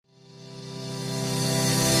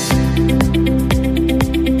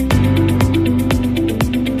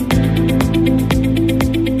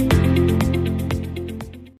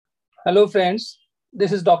Hello, friends.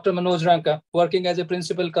 This is Dr. Manoj Ranka, working as a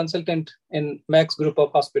principal consultant in Max Group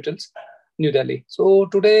of Hospitals, New Delhi. So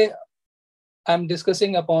today I'm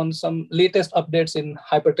discussing upon some latest updates in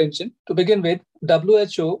hypertension. To begin with,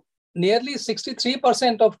 WHO, nearly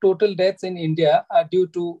 63% of total deaths in India are due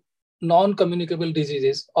to non-communicable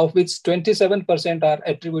diseases, of which 27% are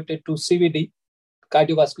attributed to CVD,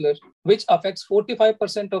 cardiovascular, which affects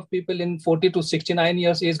 45% of people in 40 to 69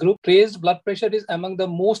 years age group. Raised blood pressure is among the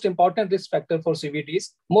most important risk factor for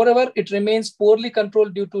CVDs. Moreover, it remains poorly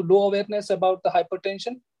controlled due to low awareness about the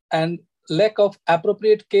hypertension and lack of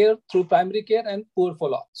appropriate care through primary care and poor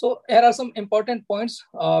follow-up. So here are some important points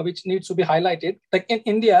which needs to be highlighted. Like in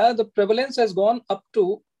India, the prevalence has gone up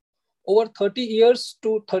to over 30 years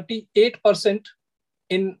to 38%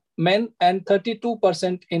 in men and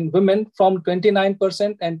 32% in women, from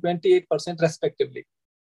 29% and 28% respectively,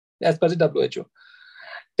 as per the WHO.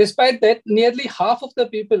 Despite that, nearly half of the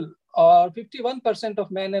people, or 51%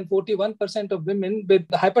 of men and 41% of women with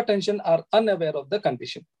hypertension, are unaware of the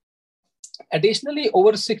condition. Additionally,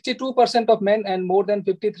 over 62% of men and more than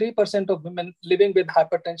 53% of women living with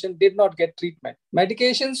hypertension did not get treatment.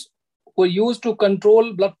 Medications were used to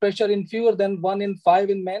control blood pressure in fewer than 1 in 5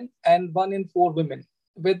 in men and 1 in 4 women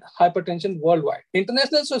with hypertension worldwide.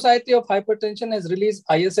 International Society of Hypertension has released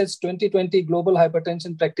ISH 2020 Global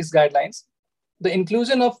Hypertension Practice Guidelines. The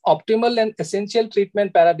inclusion of optimal and essential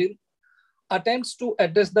treatment paradigm attempts to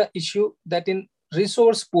address the issue that in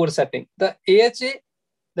resource-poor setting. The AHA,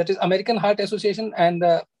 that is American Heart Association, and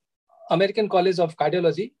the American College of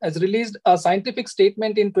Cardiology, has released a scientific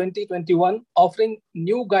statement in 2021 offering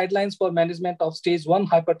new guidelines for management of stage 1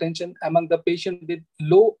 hypertension among the patient with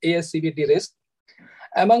low ASCVD risk.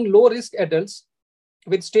 Among low-risk adults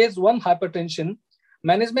with stage 1 hypertension,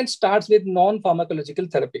 management starts with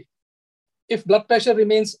non-pharmacological therapy. If blood pressure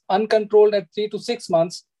remains uncontrolled at 3 to 6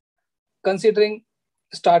 months, considering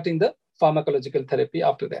starting the pharmacological therapy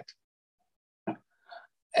after that.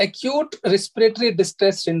 Acute respiratory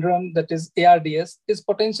distress syndrome, that is ARDS, is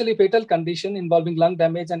potentially fatal condition involving lung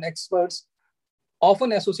damage and experts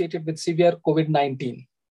often associated with severe COVID-19.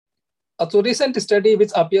 A recent study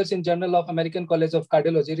which appears in Journal of American College of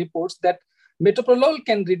Cardiology reports that metoprolol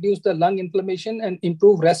can reduce the lung inflammation and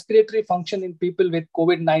improve respiratory function in people with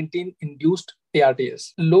COVID-19 induced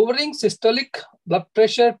ARDS. Lowering systolic blood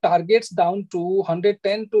pressure targets down to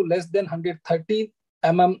 110 to less than 130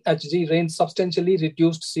 mmHg range substantially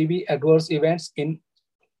reduced CV adverse events in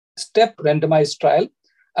STEP randomized trial,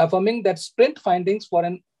 affirming that sprint findings for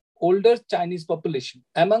an older Chinese population.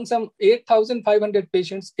 Among some 8,500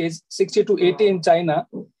 patients aged 60 to 80 in China,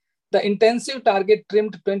 the intensive target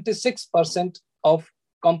trimmed 26% of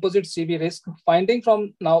composite CV risk. Finding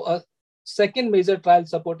from now a second major trial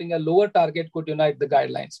supporting a lower target could unite the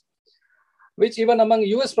guidelines, which even among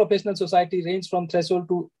US professional society range from threshold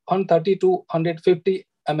to 130 to 150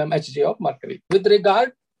 mmHg of mercury. With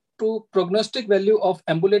regard to prognostic value of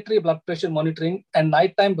ambulatory blood pressure monitoring and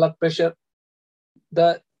nighttime blood pressure,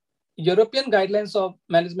 the European guidelines of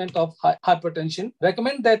management of hypertension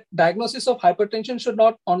recommend that diagnosis of hypertension should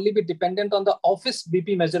not only be dependent on the office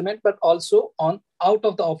BP measurement, but also on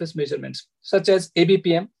out-of-the-office measurements, such as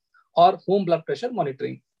ABPM or home blood pressure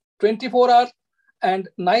monitoring. 24-hour and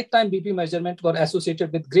nighttime BP measurement were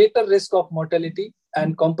associated with greater risk of mortality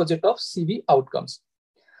and composite of CV outcomes.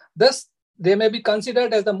 Thus, they may be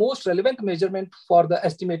considered as the most relevant measurement for the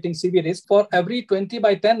estimating CV risk. For every 20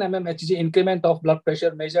 by 10 mmHg increment of blood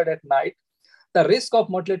pressure measured at night, the risk of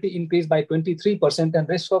mortality increased by 23% and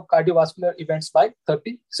risk of cardiovascular events by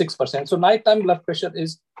 36%. So nighttime blood pressure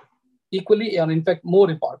is equally and in fact more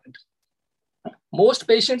important. Most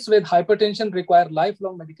patients with hypertension require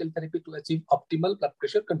lifelong medical therapy to achieve optimal blood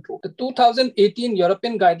pressure control. The 2018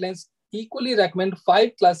 European guidelines equally recommend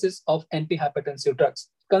 5 classes of antihypertensive drugs.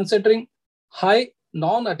 Considering high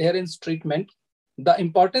non-adherence treatment, the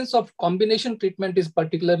importance of combination treatment is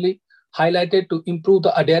particularly highlighted to improve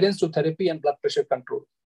the adherence to therapy and blood pressure control.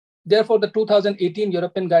 Therefore, the 2018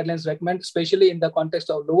 European guidelines recommend, especially in the context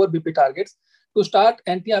of lower BP targets, to start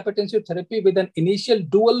antihypertensive therapy with an initial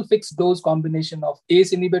dual fixed dose combination of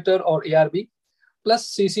ACE inhibitor or ARB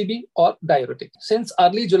plus CCB or diuretic. Since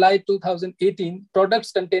early July 2018,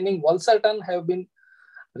 products containing valsartan have been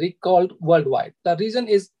recalled worldwide. The reason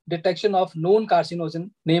is detection of known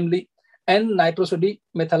carcinogen, namely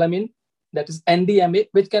N-nitrosodimethylamine, that is NDMA,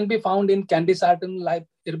 which can be found in candesartan, like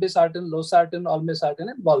irbesartan, losartan, olmesartan,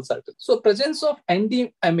 and valsartan. So presence of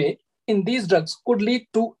NDMA in these drugs could lead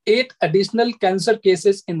to 8 additional cancer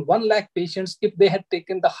cases in 1 lakh patients if they had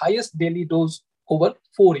taken the highest daily dose over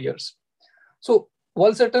 4 years. So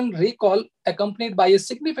valsartan recall accompanied by a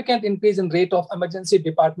significant increase in rate of emergency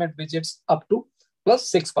department visits up to plus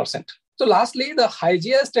 6%. So lastly, the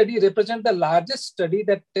HYGEA study represents the largest study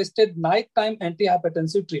that tested nighttime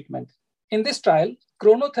antihypertensive treatment. In this trial,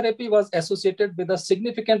 chronotherapy was associated with a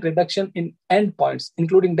significant reduction in endpoints,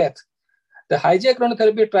 including death. The HYGEA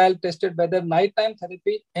chronotherapy trial tested whether nighttime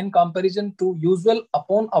therapy in comparison to usual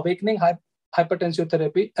upon awakening hypertensive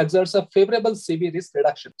therapy exerts a favorable CV risk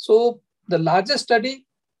reduction. So the largest study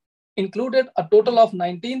included a total of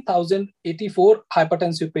 19,084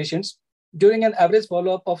 hypertensive patients during an average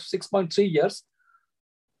follow-up of 6.3 years.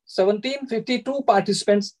 1,752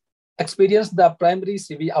 participants experienced the primary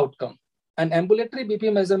CV outcome. An ambulatory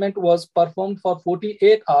BP measurement was performed for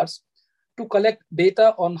 48 hours to collect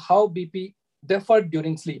data on how BP differed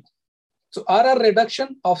during sleep. So RR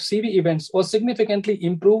reduction of CV events was significantly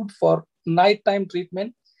improved for nighttime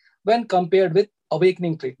treatment when compared with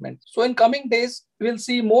awakening treatment. So in coming days, we'll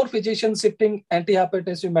see more physicians shifting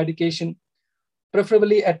antihypertensive medication,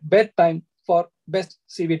 preferably at bedtime, for best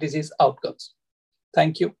CV disease outcomes.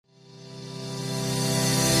 Thank you.